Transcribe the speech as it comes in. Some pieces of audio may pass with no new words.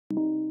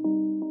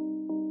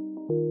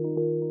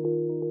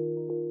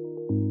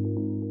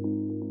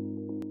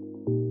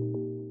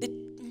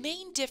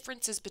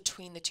differences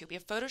between the two. We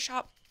have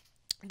Photoshop.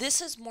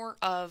 This is more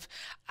of,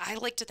 I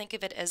like to think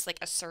of it as like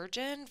a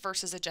surgeon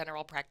versus a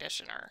general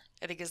practitioner,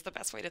 I think is the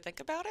best way to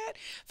think about it.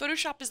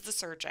 Photoshop is the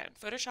surgeon.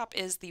 Photoshop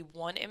is the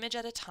one image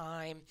at a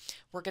time.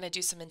 We're going to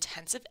do some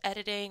intensive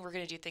editing. We're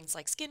going to do things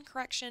like skin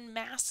correction,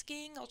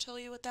 masking. I'll tell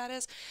you what that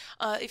is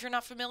if you're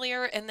not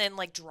familiar. And then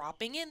like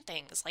dropping in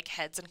things like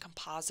heads and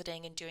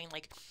compositing and doing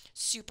like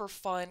super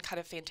fun, kind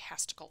of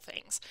fantastical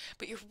things.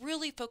 But you're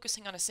really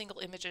focusing on a single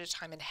image at a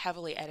time and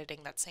heavily editing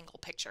that single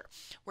picture.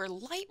 Where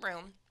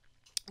Lightroom,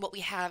 what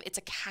we have, it's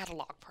a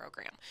catalog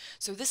program.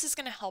 So this is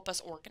going to help us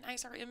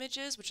organize our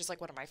images, which is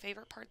like one of my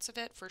favorite parts of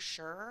it for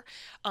sure.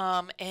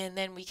 And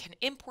then we can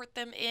import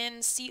them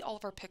in, see all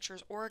of our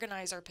pictures,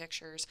 organize our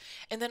pictures,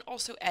 and then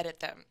also edit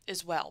them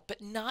as well, but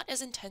not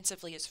as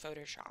intensively as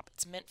Photoshop.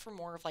 It's meant for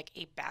more of like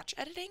a batch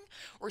editing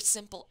or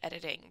simple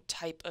editing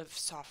type of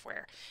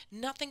software.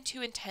 Nothing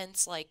too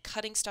intense like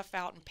cutting stuff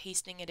out and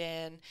pasting it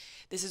in.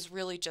 This is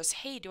really just,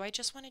 hey, do I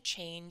just want to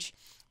change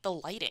the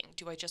lighting?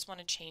 Do I just want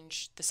to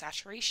change the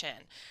saturation?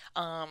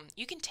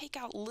 You can take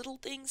out little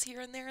things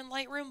here and there in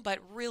Lightroom, but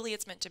really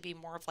it's meant to be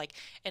more of like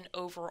an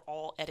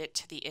overall edit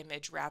to the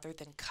image rather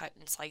than cut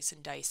and slice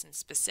and dice and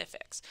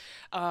specifics.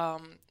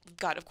 We've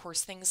got, of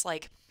course, things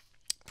like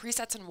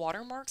presets and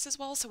watermarks as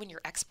well. So when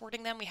you're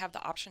exporting them, we have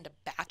the option to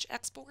batch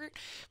export,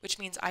 which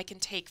means I can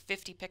take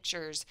 50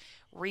 pictures,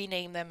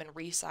 rename them, and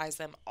resize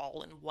them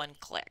all in one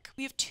click.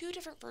 We have two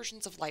different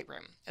versions of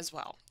Lightroom as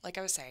well. Like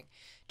I was saying,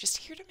 just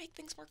here to make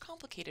things more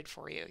complicated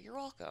for you. You're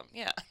welcome.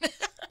 Yeah.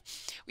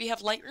 We have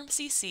Lightroom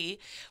CC,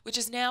 which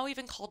is now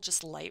even called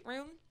just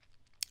Lightroom.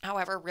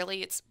 However,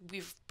 really,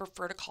 we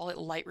prefer to call it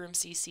Lightroom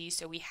CC,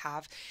 so we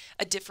have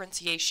a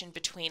differentiation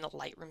between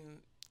Lightroom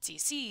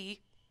CC,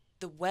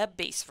 the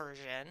web-based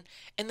version,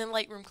 and then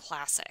Lightroom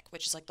Classic,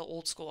 which is like the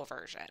old school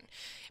version.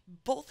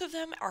 Both of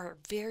them are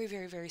very,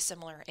 very, very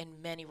similar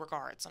in many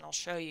regards, and I'll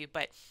show you,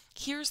 but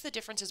here's the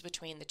differences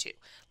between the two.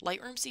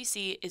 Lightroom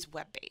CC is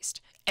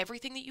web-based.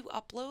 Everything that you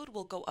upload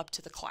will go up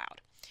to the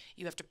cloud.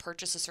 You have to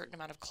purchase a certain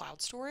amount of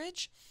cloud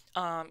storage.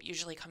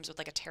 Usually comes with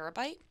like a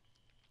terabyte.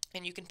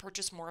 And you can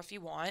purchase more if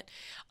you want,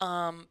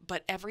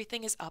 but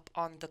everything is up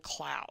on the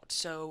cloud.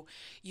 So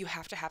you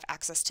have to have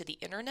access to the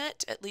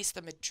internet, at least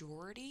the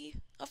majority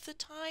of the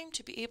time,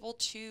 to be able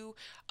to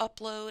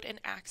upload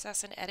and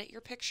access and edit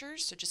your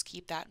pictures. So just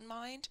keep that in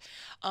mind.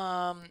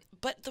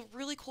 But the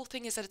really cool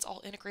thing is that it's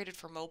all integrated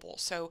for mobile.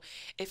 So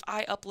if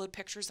I upload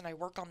pictures and I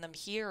work on them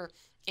here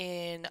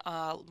in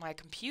my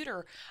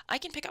computer, I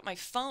can pick up my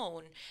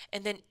phone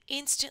and then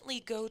instantly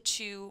go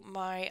to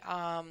my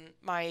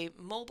my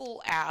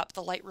mobile app,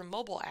 the Lightroom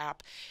mobile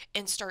app,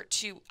 and start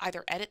to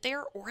either edit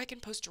there, or I can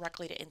post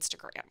directly to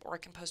Instagram, or I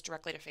can post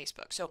directly to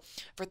Facebook. So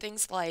for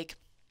things like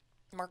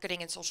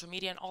marketing and social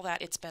media and all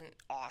that, it's been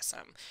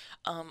awesome.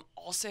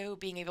 Also,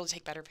 being able to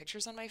take better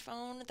pictures on my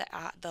phone,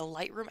 the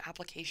Lightroom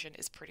application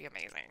is pretty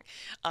amazing.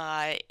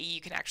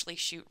 You can actually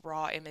shoot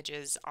raw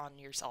images on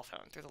your cell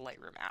phone through the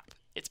Lightroom app.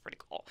 It's pretty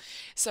cool.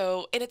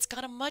 So, and it's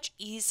got a much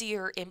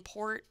easier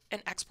import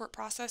and export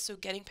process, so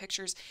getting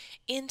pictures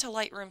into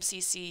Lightroom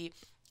CC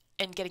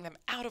and getting them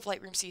out of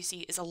Lightroom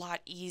CC is a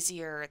lot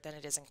easier than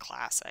it is in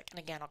Classic. And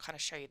again, I'll kind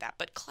of show you that.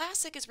 But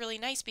Classic is really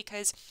nice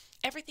because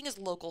everything is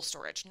local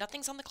storage.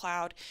 Nothing's on the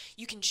cloud.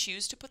 You can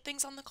choose to put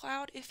things on the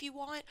cloud if you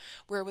want,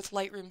 where with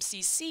Lightroom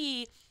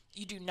CC,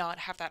 you do not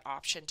have that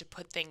option to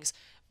put things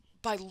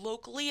by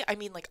locally, I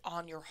mean like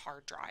on your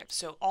hard drive.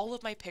 So all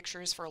of my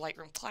pictures for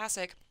Lightroom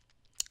Classic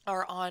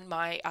are on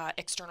my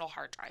external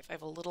hard drive. I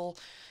have a little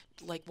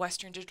like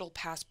Western Digital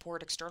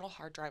Passport external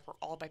hard drive where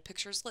all my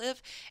pictures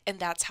live, and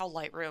that's how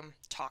Lightroom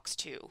talks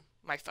to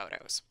my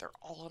photos. They're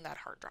all on that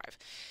hard drive.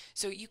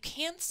 So you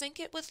can sync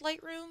it with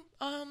Lightroom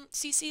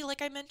CC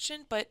like I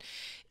mentioned, but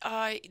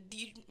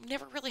you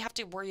never really have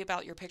to worry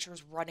about your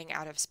pictures running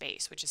out of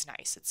space, which is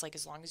nice. It's like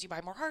as long as you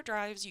buy more hard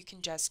drives, you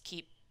can just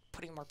keep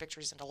putting more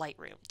pictures into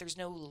Lightroom. There's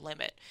no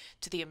limit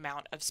to the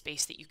amount of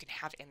space that you can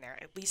have in there,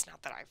 at least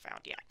not that I've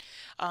found yet.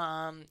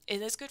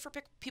 It is good for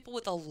people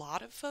with a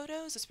lot of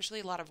photos, especially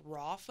a lot of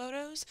raw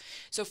photos.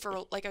 So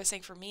for, like I was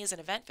saying, for me as an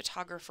event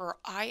photographer,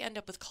 I end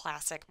up with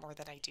Classic more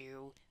than I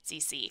do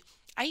CC.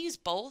 I use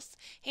both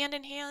hand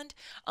in hand,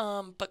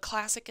 but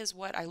Classic is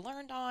what I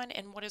learned on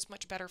and what is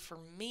much better for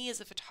me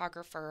as a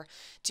photographer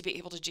to be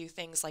able to do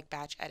things like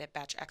batch edit,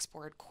 batch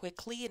export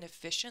quickly and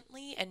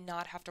efficiently and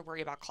not have to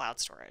worry about cloud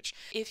storage.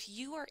 If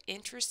you are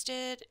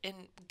interested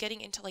in getting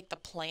into like the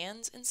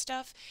plans and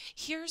stuff,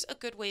 here's a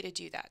good way to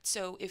do that.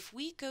 So if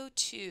we go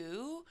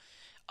to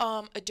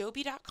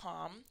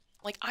adobe.com,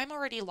 like I'm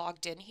already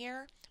logged in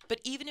here, but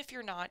even if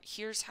you're not,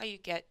 here's how you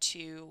get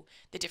to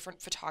the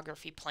different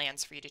photography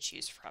plans for you to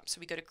choose from.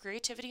 So we go to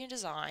Creativity and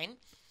Design,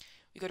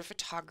 we go to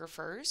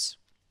Photographers,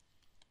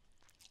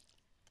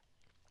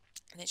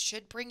 and it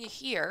should bring you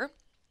here,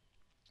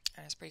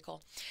 and it's pretty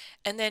cool.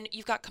 And then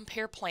you've got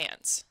Compare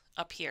Plans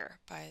up here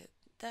by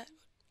that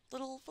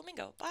little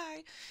flamingo.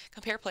 Bye.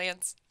 Compare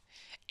Plans.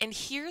 And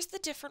here's the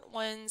different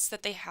ones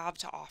that they have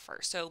to offer.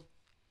 So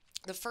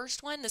The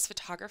first one, this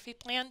photography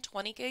plan,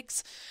 20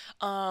 gigs,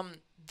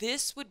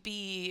 this would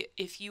be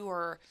if you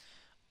are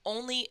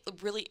only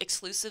really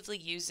exclusively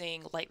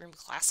using Lightroom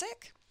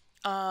Classic,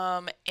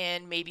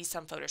 and maybe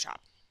some Photoshop.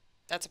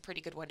 That's a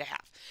pretty good one to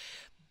have.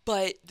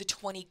 But the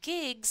 20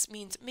 gigs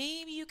means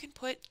maybe you can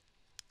put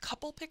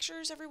couple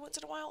pictures every once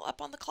in a while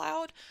up on the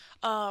cloud,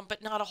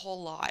 but not a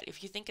whole lot.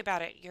 If you think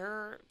about it,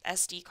 your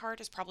SD card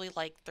is probably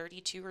like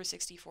 32 or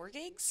 64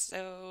 gigs.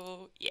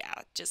 So yeah,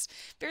 just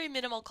very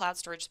minimal cloud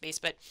storage space.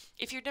 But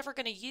if you're never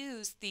going to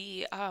use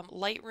the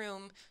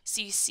Lightroom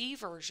CC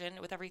version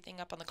with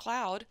everything up on the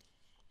cloud,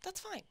 that's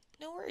fine.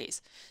 No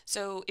worries.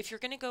 So if you're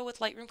going to go with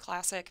Lightroom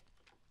Classic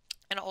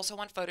and also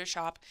on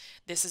Photoshop,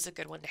 this is a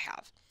good one to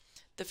have.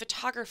 The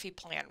photography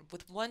plan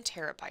with 1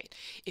 terabyte.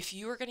 If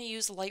you are going to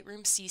use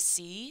Lightroom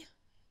CC,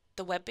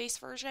 the web-based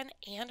version,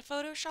 and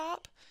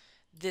Photoshop,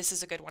 this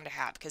is a good one to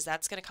have because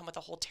that's going to come with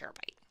a whole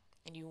terabyte.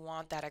 And you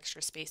want that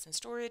extra space and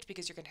storage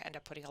because you're going to end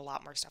up putting a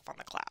lot more stuff on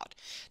the cloud.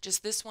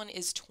 Just this one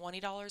is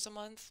 $20 a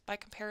month by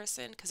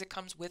comparison because it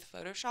comes with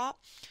Photoshop.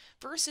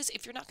 Versus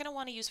if you're not going to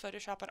want to use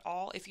Photoshop at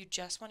all, if you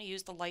just want to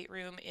use the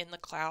Lightroom in the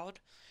cloud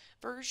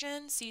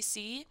version,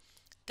 CC,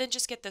 then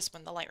just get this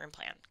one, the Lightroom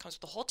plan. It comes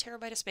with a whole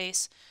terabyte of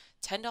space,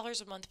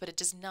 $10 a month, but it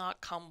does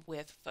not come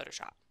with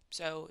Photoshop.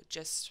 So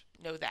just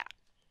know that.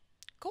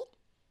 Cool.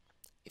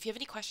 If you have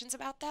any questions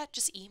about that,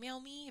 just email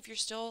me. If you're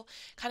still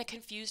kind of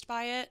confused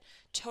by it,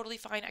 totally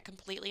fine. I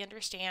completely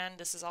understand.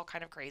 This is all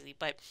kind of crazy.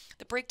 But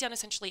the breakdown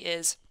essentially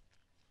is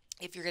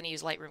if you're going to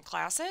use Lightroom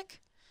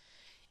Classic,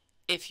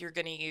 if you're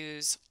going to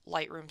use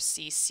Lightroom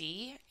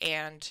CC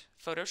and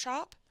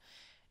Photoshop,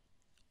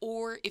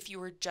 or if you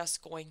were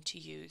just going to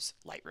use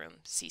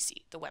Lightroom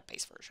CC, the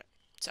web-based version.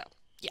 So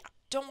yeah,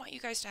 don't want you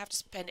guys to have to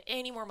spend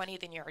any more money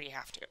than you already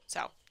have to.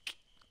 So